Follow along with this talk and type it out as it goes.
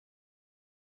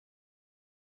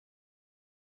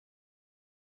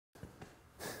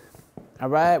All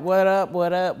right, what up,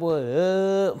 what up, what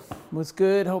up? What's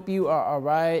good? Hope you are all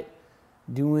right,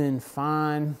 doing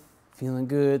fine, feeling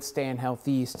good, staying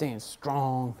healthy, staying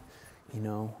strong,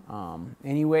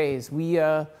 Anyways,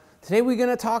 today we're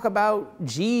gonna talk about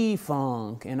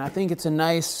G-Funk, and I think it's a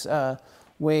nice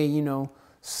way,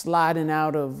 sliding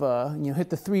out of, hit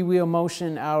the three-wheel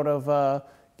motion out of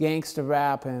gangster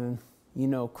rap and,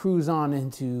 cruise on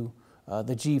into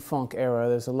the G-Funk era.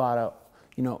 There's a lot of,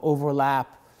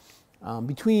 overlap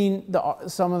between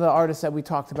some of the artists that we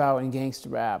talked about in gangster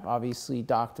rap, obviously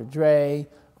Dr. Dre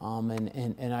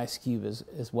and Ice Cube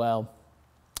as well.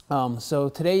 So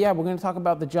today, we're going to talk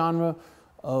about the genre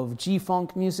of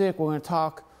G-Funk music. We're going to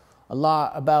talk a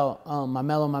lot about My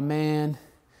Mellow My Man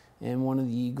and one of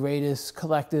the greatest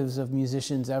collectives of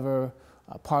musicians ever,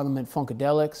 Parliament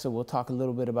Funkadelic. So we'll talk a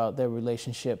little bit about their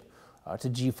relationship to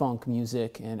G-Funk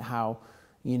music and how,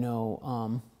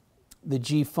 the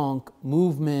G-Funk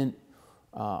movement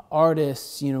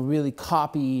artists, really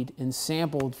copied and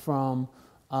sampled from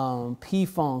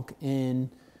P-Funk in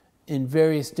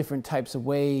various different types of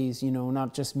ways,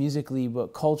 not just musically, but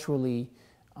culturally,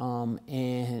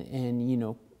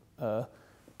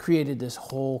 created this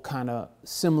whole kind of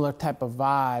similar type of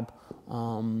vibe,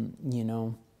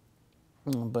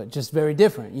 but just very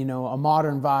different, a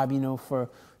modern vibe, for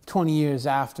 20 years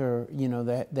after,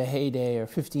 the heyday, or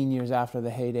 15 years after the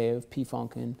heyday of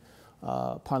P-Funk and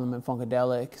Parliament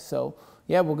Funkadelic. So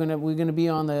we're gonna be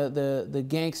on the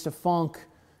gangsta funk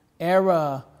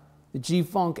era, the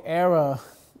G-Funk era,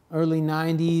 early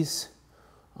 90s,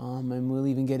 and we'll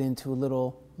even get into a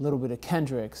little bit of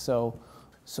Kendrick. So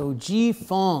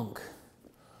G-Funk,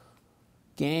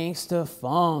 gangsta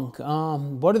funk.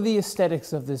 What are the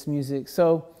aesthetics of this music?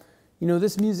 So,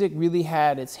 this music really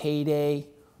had its heyday,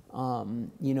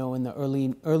 in the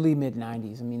early mid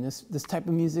 90s. I mean, this type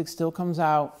of music still comes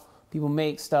out. People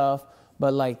make stuff,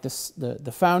 but like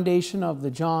the foundation of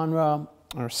the genre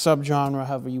or subgenre,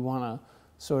 however you want to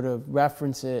sort of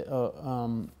reference it,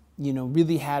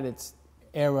 really had its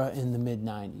era in the mid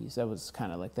 90s. That was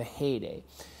kind of like the heyday.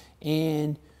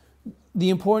 And the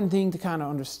important thing to kind of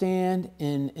understand,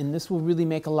 and this will really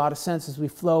make a lot of sense as we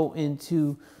flow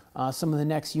into some of the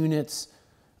next units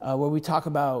where we talk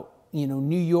about,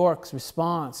 New York's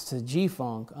response to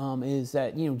G-Funk, is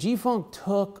that, G-Funk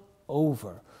took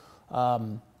over.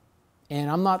 And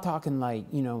I'm not talking like,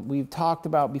 we've talked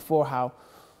about before how,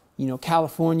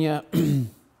 California, the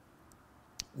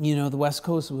West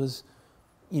Coast was,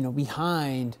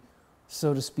 behind,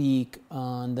 so to speak,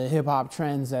 on the hip hop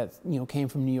trends that, came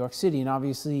from New York City. And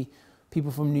obviously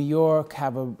people from New York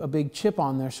have a big chip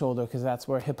on their shoulder because that's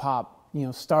where hip hop,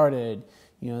 started.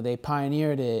 They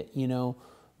pioneered it,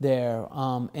 there,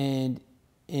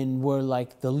 and were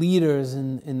like the leaders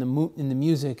in the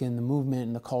music and the movement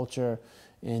and the culture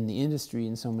and the industry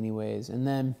in so many ways. And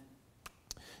then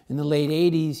in the late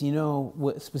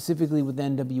 80s, specifically with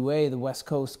NWA, the West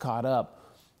Coast caught up,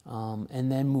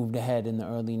 and then moved ahead in the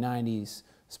early 90s,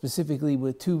 specifically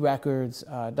with two records,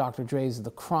 Dr. Dre's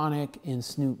The Chronic and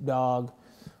Snoop Dogg,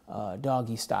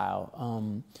 Doggy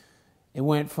Style. It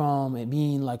went from it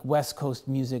being like West Coast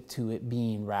music to it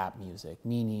being rap music,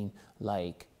 meaning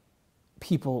like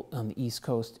people on the East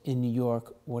Coast, in New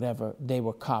York, whatever, they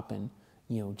were copping,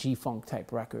 G-Funk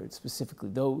type records, specifically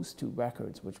those two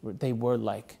records, they were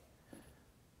like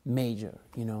major,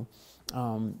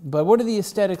 But what are the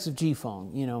aesthetics of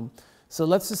G-Funk, So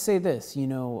let's just say this,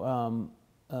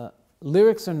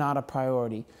 lyrics are not a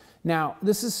priority. Now,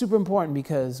 this is super important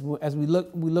because as we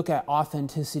look at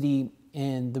authenticity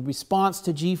and the response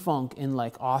to G-Funk in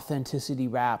like authenticity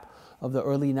rap of the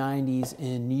early 90s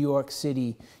in New York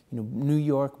City, New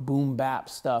York boom bap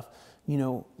stuff,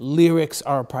 lyrics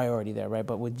are a priority there, right?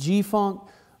 But with G-Funk,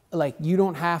 like you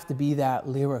don't have to be that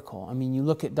lyrical. I mean, you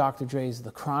look at Dr. Dre's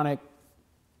The Chronic,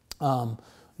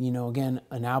 again,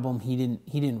 an album he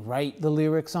didn't write the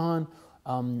lyrics on,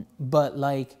 but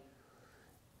like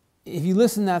if you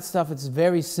listen to that stuff, it's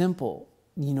very simple.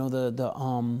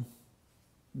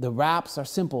 The raps are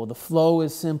simple, the flow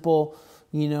is simple,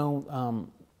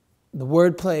 the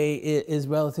wordplay is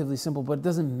relatively simple, but it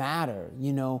doesn't matter,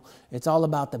 It's all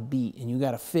about the beat, and you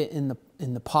got to fit in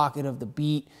the pocket of the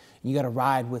beat. You got to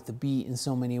ride with the beat in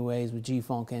so many ways with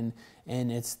G-Funk, and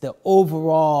it's the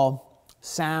overall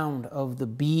sound of the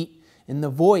beat and the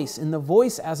voice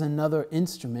as another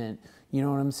instrument. You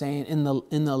know what I'm saying? In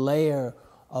the layer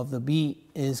of the beat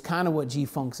is kind of what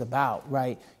G-Funk's about,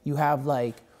 right? You have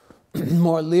like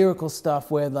more lyrical stuff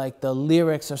where like the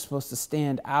lyrics are supposed to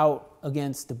stand out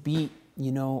against the beat,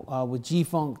 with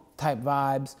G-Funk type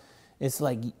vibes, it's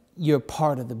like you're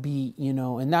part of the beat,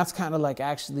 and that's kind of like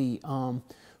actually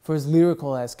for as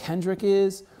lyrical as Kendrick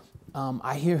is,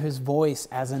 I hear his voice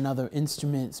as another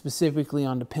instrument, specifically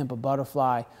on "To Pimp a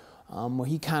Butterfly," where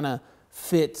he kind of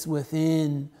fits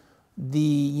within the,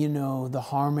 you know, the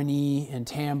harmony and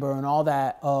timbre and all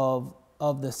that of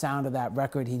the sound of that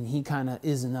record. He kind of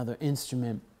is another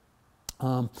instrument.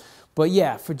 But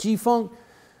yeah, for G-Funk,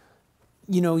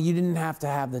 you know, you didn't have to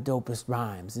have the dopest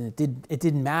rhymes, and it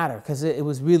didn't matter, because it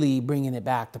was really bringing it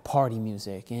back to party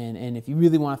music. And if you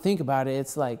really want to think about it,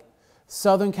 it's like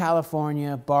Southern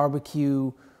California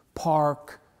barbecue,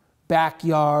 park,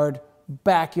 backyard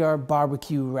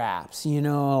barbecue raps, you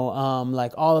know,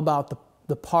 like all about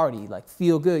the party, like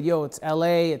feel good. Yo, it's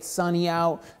LA, it's sunny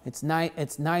out, it's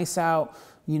nice out,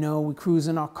 you know, we cruise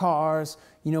in our cars,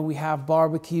 you know, we have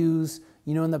barbecues,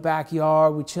 you know, in the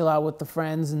backyard, we chill out with the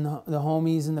friends and the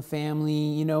homies and the family,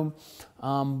 you know.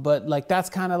 But like that's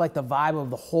kind of like the vibe of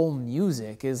the whole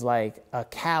music, is like a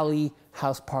Cali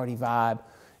house party vibe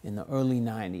in the early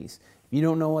 90s. If you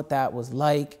don't know what that was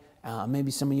like,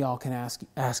 maybe some of y'all can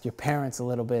ask your parents a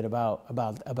little bit about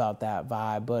that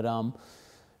vibe. But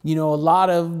you know, a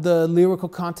lot of the lyrical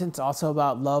content's also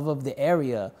about love of the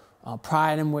area,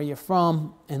 pride in where you're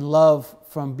from, and love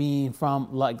from being from,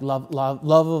 like love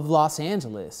of Los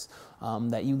Angeles,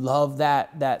 that you love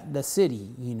the city,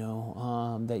 you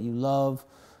know, that you love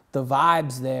the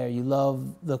vibes there, you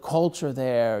love the culture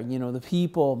there, you know, the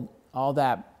people, all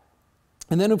that.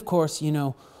 And then of course, you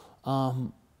know,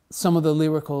 some of the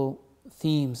lyrical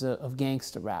themes of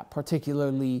gangster rap,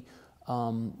 particularly,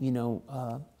 you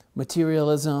know,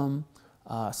 materialism,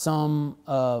 some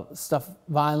stuff,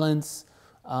 violence,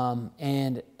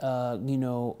 and you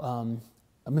know,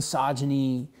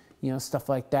 misogyny, you know, stuff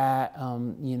like that.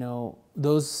 You know,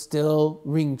 those still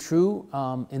ring true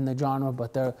in the genre,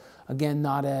 but they're, again,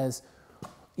 not as,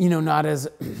 you know, not as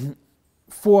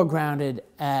foregrounded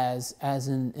as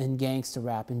in gangster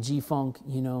rap. And G-Funk,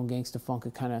 you know, gangster funk,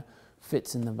 it kind of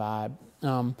fits in the vibe.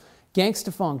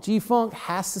 Gangster funk, G-Funk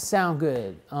has to sound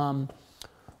good.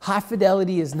 High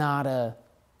fidelity is not a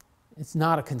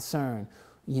concern,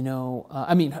 you know.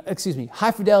 I mean, excuse me,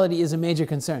 high fidelity is a major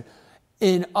concern.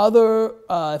 In other,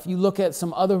 if you look at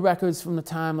some other records from the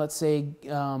time, let's say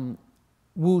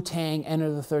Wu-Tang,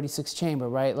 Enter the 36 Chamber,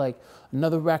 right? Like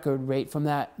another record right from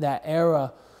that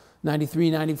era,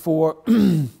 93, 94,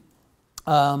 you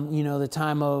know, the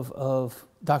time of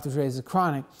Dr. Dre's The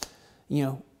Chronic, you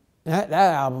know, that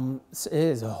album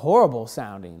is horrible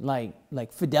sounding.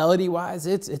 Like fidelity wise,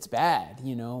 it's bad,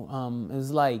 you know. It was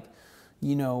like,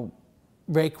 you know,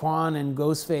 Raekwon and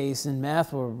Ghostface and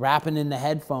Meth were rapping in the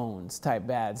headphones type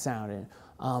bad sounding.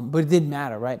 But it didn't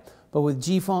matter, right? But with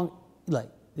G-Funk, like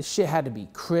the shit had to be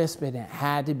crisp, and it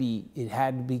had to be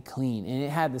clean, and it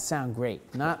had to sound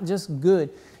great. Not just good,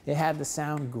 it had to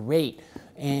sound great.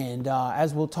 And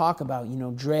as we'll talk about, you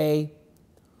know, Dre,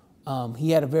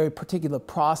 he had a very particular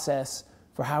process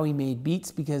for how he made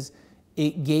beats, because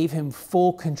it gave him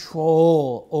full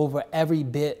control over every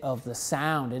bit of the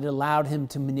sound. It allowed him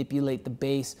to manipulate the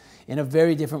bass in a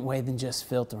very different way than just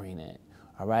filtering it.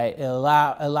 All right, it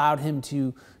allowed him to,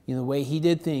 you know, the way he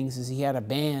did things is he had a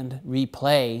band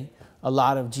replay a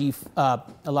lot of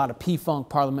P-Funk,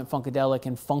 Parliament Funkadelic,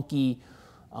 and funky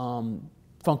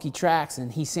tracks,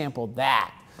 and he sampled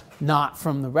that, not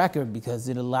from the record, because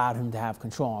it allowed him to have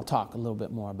control. I'll talk a little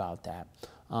bit more about that.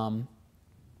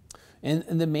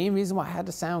 And the main reason why it had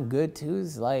to sound good too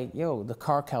is like, yo, the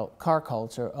car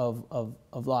culture of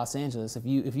Los Angeles. If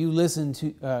you listen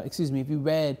to, if you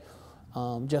read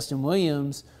Justin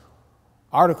Williams'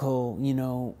 article, you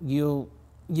know, you'll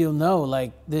know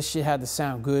like this shit had to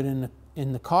sound good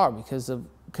in the car,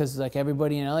 because like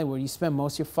everybody in LA, where you spend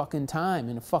most of your fucking time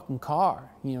in a fucking car,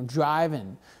 you know,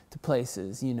 driving to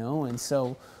places, you know. And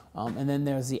so and then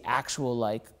there's the actual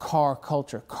like car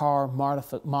culture, car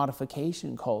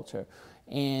modification culture,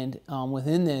 and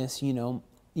within this, you know,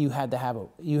 you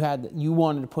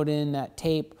wanted to put in that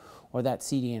tape or that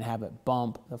CD and have it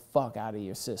bump the fuck out of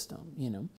your system, you know.